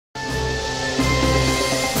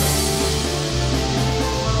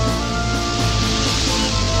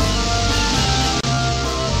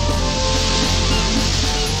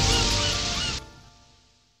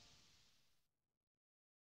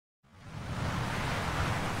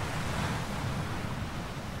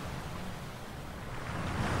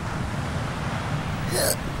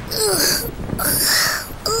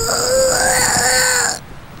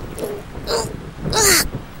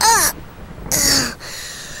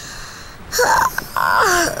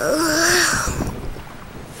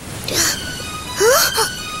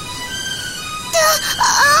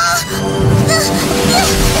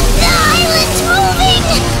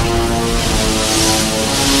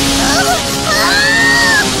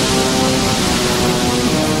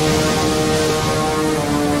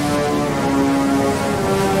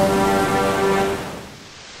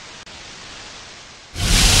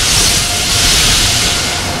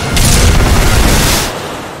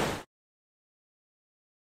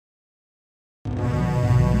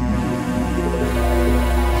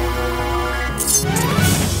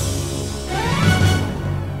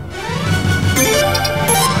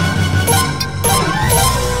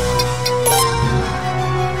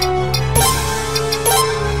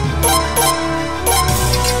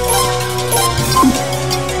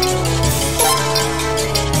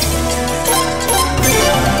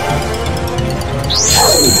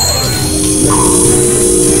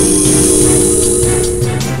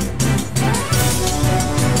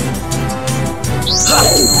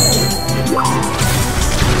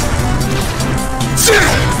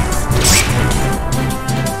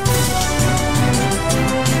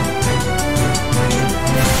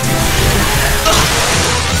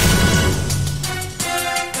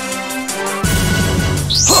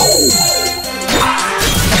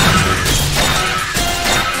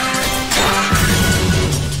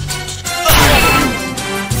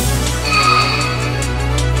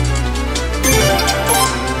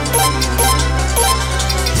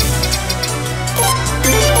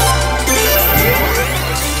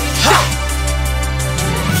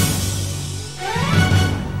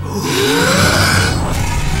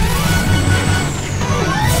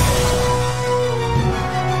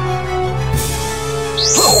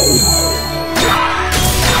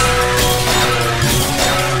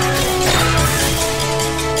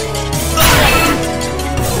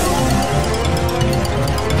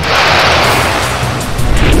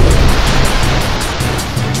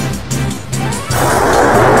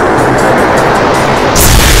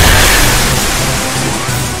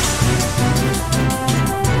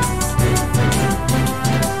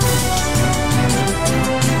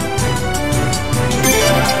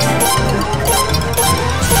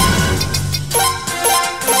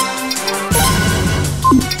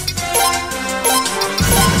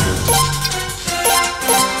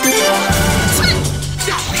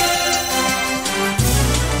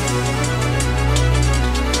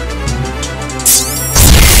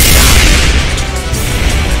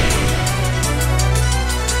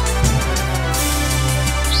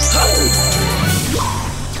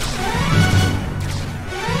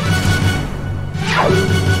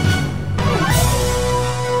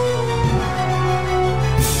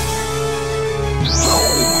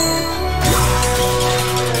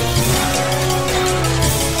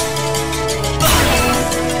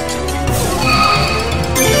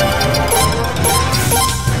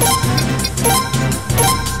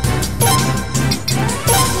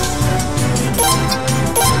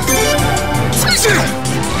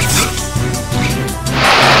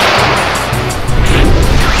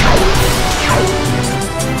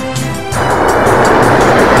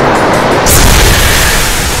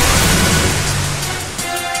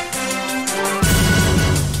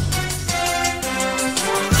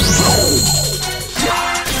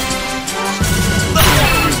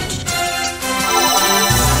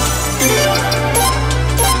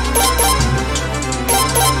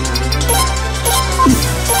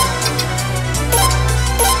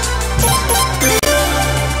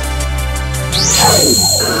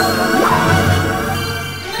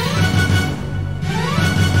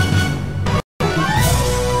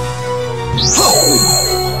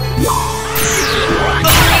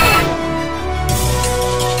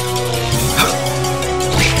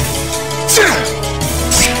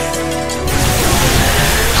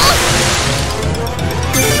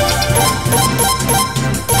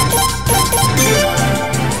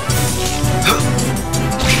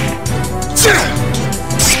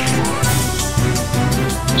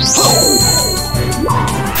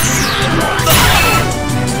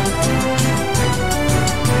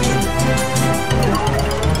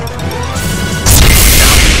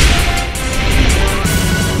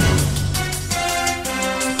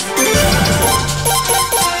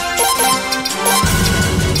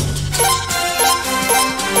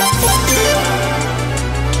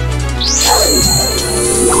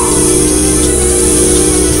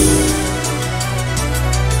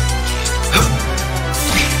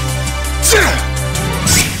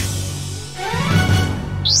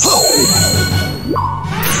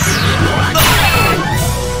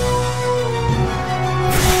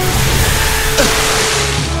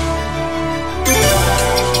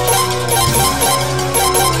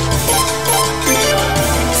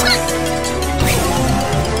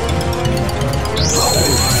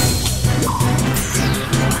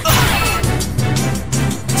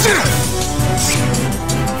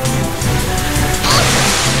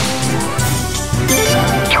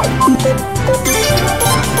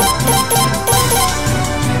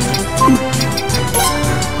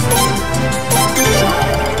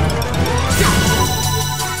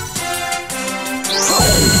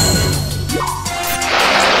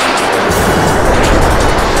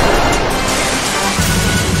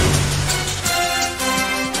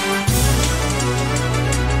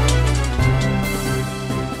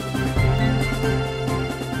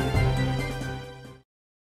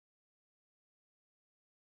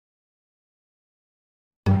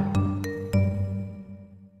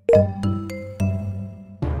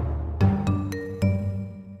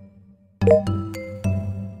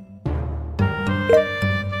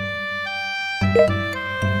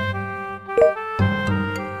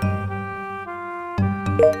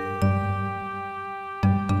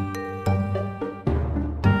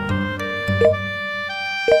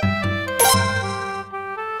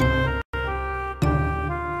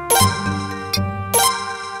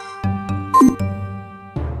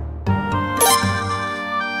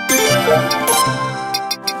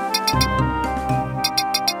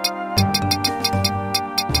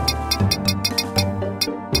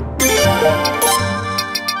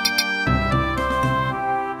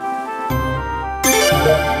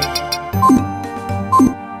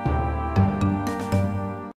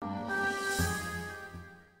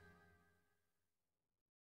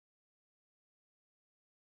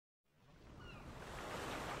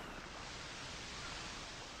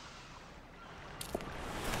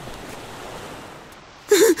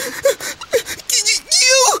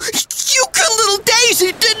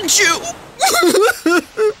Daisy, didn't you?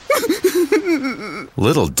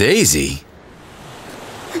 Little Daisy?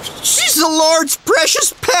 She's the Lord's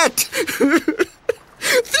precious pet.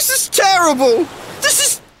 This is terrible. This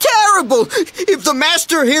is terrible. If the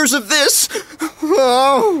master hears of this...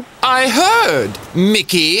 Oh. I heard,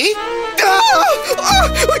 Mickey.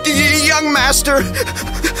 Young master,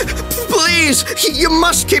 please, you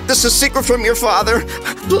must keep this a secret from your father.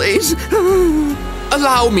 Please.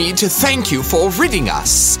 Allow me to thank you for ridding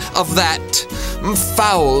us of that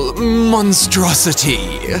foul monstrosity.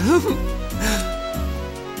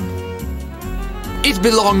 It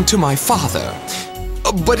belonged to my father,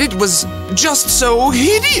 but it was just so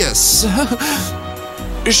hideous.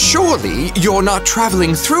 Surely you're not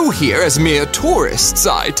traveling through here as mere tourists,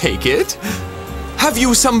 I take it. Have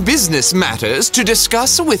you some business matters to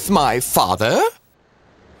discuss with my father?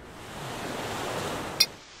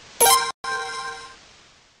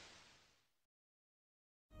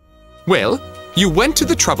 Well, you went to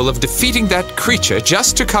the trouble of defeating that creature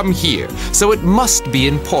just to come here, so it must be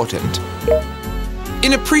important.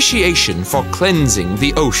 In appreciation for cleansing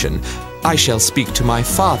the ocean, I shall speak to my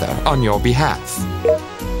father on your behalf.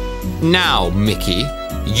 Now, Mickey,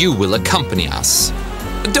 you will accompany us.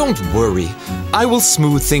 Don't worry, I will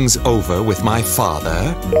smooth things over with my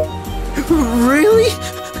father. Really?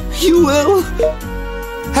 You will?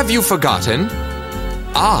 Have you forgotten?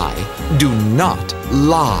 I do not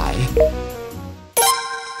lie.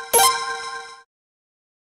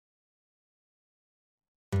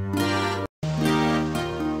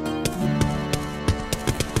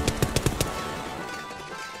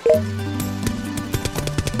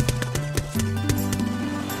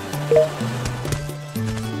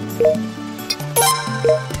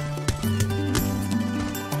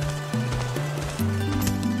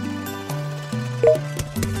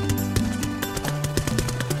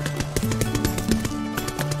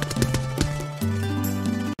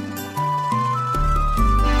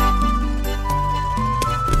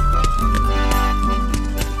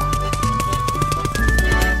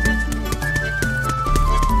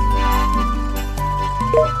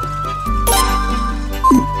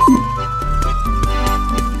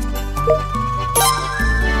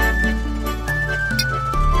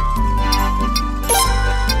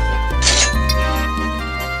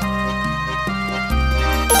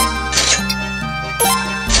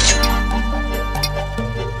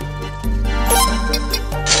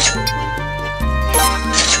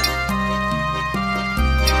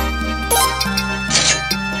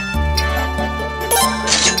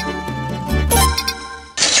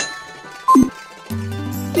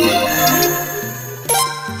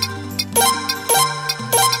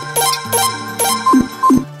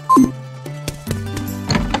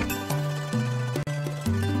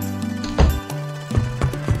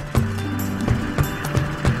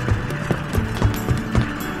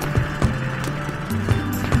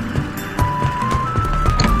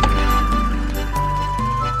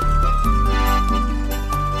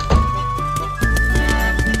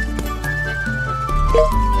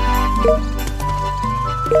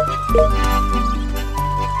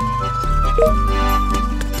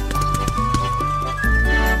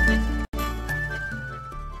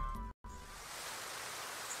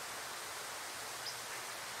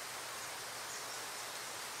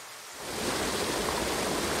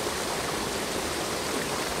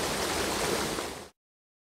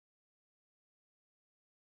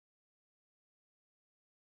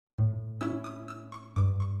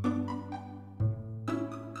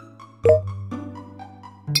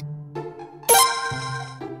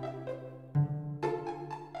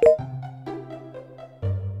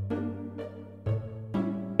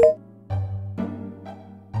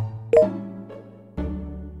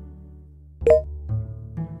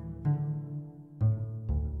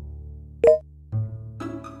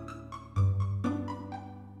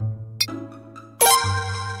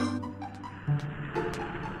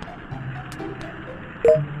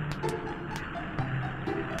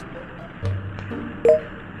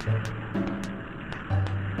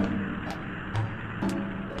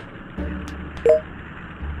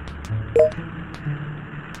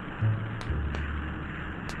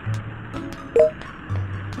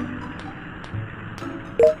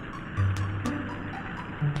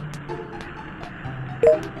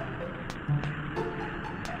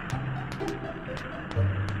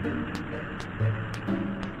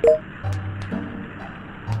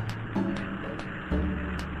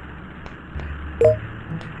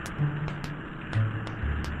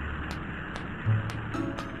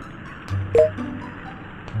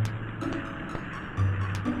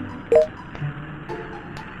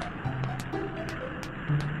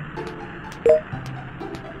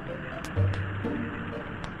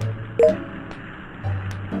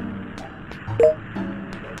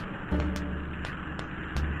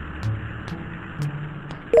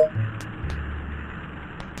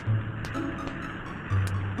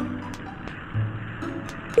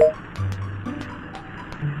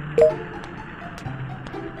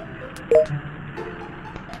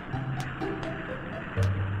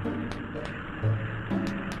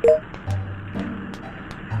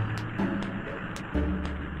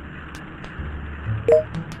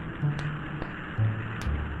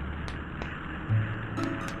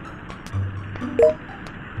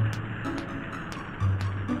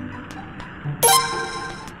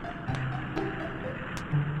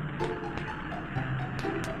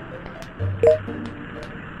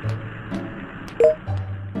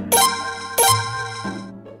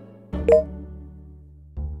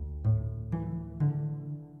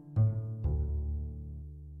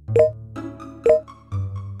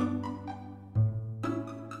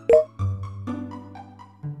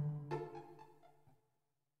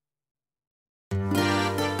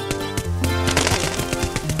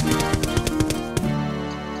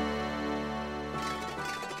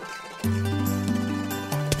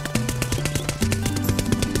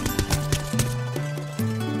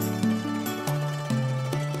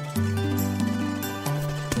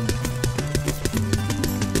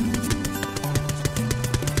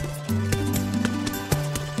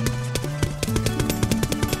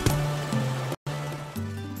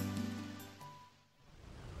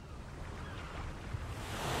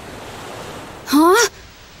 Huh?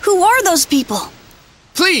 Who are those people?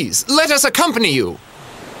 Please, let us accompany you.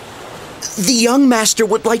 The young master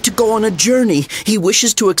would like to go on a journey. He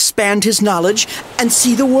wishes to expand his knowledge and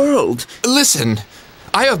see the world. Listen,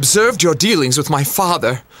 I observed your dealings with my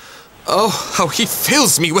father. Oh, how he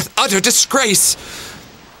fills me with utter disgrace.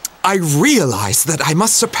 I realize that I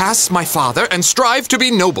must surpass my father and strive to be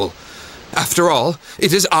noble. After all,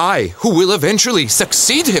 it is I who will eventually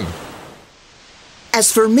succeed him. As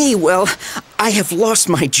for me, well, I have lost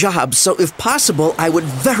my job, so if possible, I would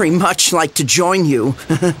very much like to join you.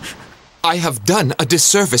 I have done a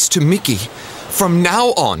disservice to Mickey. From now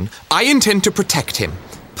on, I intend to protect him.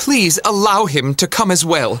 Please allow him to come as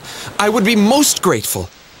well. I would be most grateful.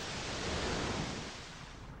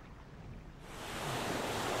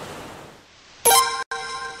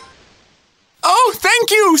 Oh,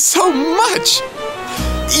 thank you so much!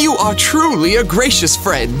 You are truly a gracious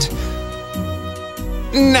friend.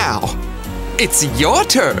 Now, it's your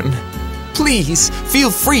turn. Please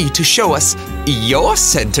feel free to show us your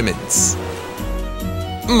sentiments.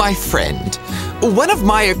 My friend, one of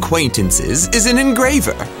my acquaintances is an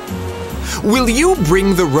engraver. Will you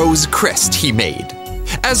bring the rose crest he made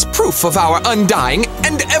as proof of our undying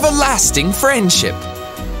and everlasting friendship?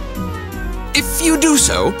 If you do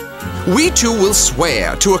so, we two will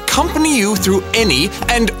swear to accompany you through any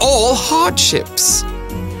and all hardships.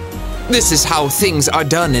 This is how things are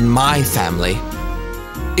done in my family.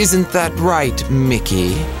 Isn't that right,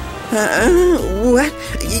 Mickey? What?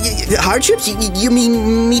 Hardships? You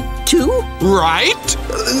mean me too? Right?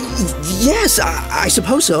 Yes, I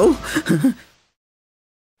suppose so.